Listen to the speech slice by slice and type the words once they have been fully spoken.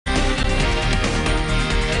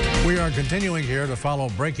We are continuing here to follow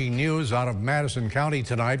breaking news out of Madison County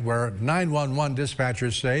tonight, where 911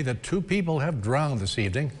 dispatchers say that 2 people have drowned this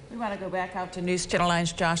evening. We want to go back out to News Channel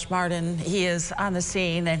 9's Josh Martin. He is on the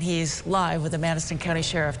scene and he's live with the Madison County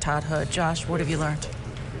Sheriff Todd Hood. Josh, what have you learned?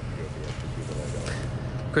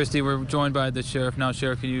 Christy, we're joined by the sheriff now.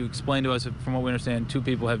 Sheriff, can you explain to us, from what we understand, 2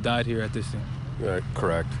 people have died here at this scene?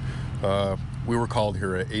 Correct. We were called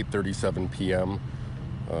here at 8:37 p.m.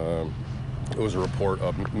 It was a report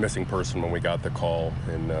of missing person when we got the call,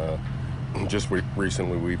 and just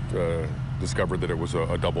recently we've discovered that it was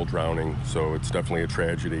a double drowning, so it's definitely a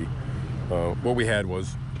tragedy. What we had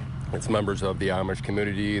was, it's members of the Amish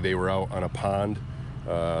community. They were out on a pond.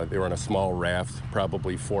 They were on a small raft,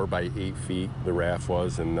 probably 4 by 8 feet, the raft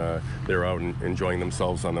was, and they were out enjoying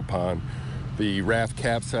themselves on the pond. The raft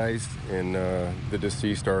capsized, and the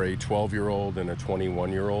deceased are a 12-year-old and a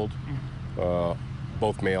 21-year-old.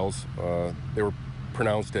 Both males. They were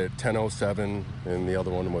pronounced at 10:07, and the other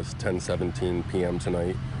one was 10:17 p.m.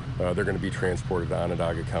 tonight. They're going to be transported to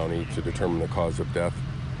Onondaga County to determine the cause of death.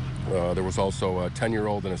 There was also a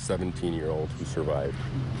 10-year-old and a 17-year-old who survived.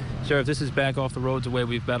 Sheriff, this is back off the roads away.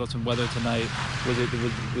 We've battled some weather tonight. Was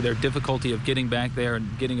there difficulty of getting back there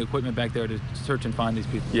and getting equipment back there to search and find these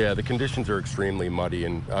people? Yeah, the conditions are extremely muddy,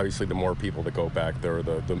 and obviously the more people that go back there,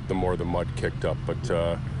 the more the mud kicked up.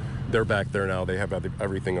 But they're back there now. They have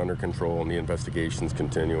everything under control, and the investigation's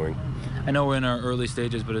continuing. I know we're in our early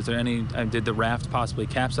stages, but is there any, did the raft possibly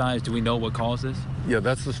capsize? Do we know what caused this? Yeah,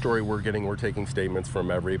 that's the story we're getting. We're taking statements from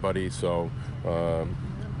everybody. So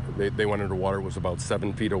they went underwater. It was about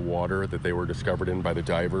 7 feet of water that they were discovered in by the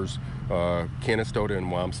divers. Canastota and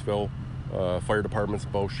Wampsville fire departments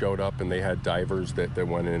both showed up, and they had divers that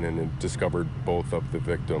went in and discovered both of the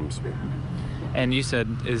victims. And you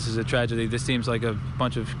said this is a tragedy. This seems like a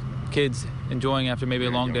bunch of kids enjoying after maybe a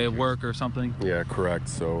long day of work or something. Yeah, correct.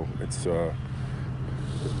 So it's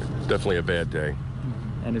definitely a bad day.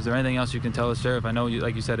 And is there anything else you can tell us, Sheriff? I know,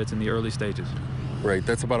 like you said, it's in the early stages. Right,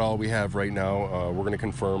 that's about all we have right now. We're going to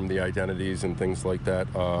confirm the identities and things like that.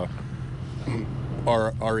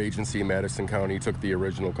 Our agency, Madison County, took the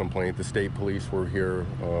original complaint. The state police were here.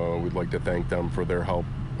 We'd like to thank them for their help.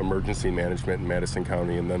 Emergency management in Madison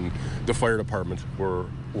County, and then the fire departments were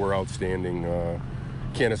outstanding.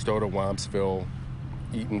 Canastota, Wampsville,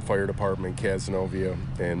 Eaton Fire Department, Cazenovia,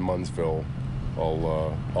 and Munnsville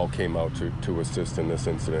all came out to assist in this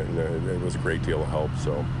incident, and it was a great deal of help.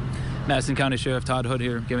 So, Madison County Sheriff Todd Hood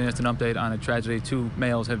here, giving us an update on a tragedy. 2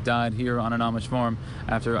 males have died here on an Amish farm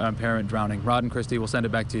after an apparent drowning. Rod and Christy, we'll send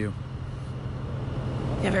it back to you.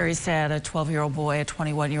 Yeah, very sad. A 12-year-old boy, a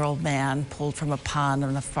 21-year-old man pulled from a pond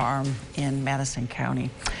on a farm in Madison County.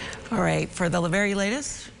 All right, for the very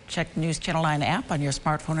latest, check the News Channel 9 app on your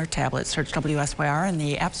smartphone or tablet. Search WSYR in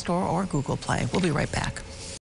the App Store or Google Play. We'll be right back.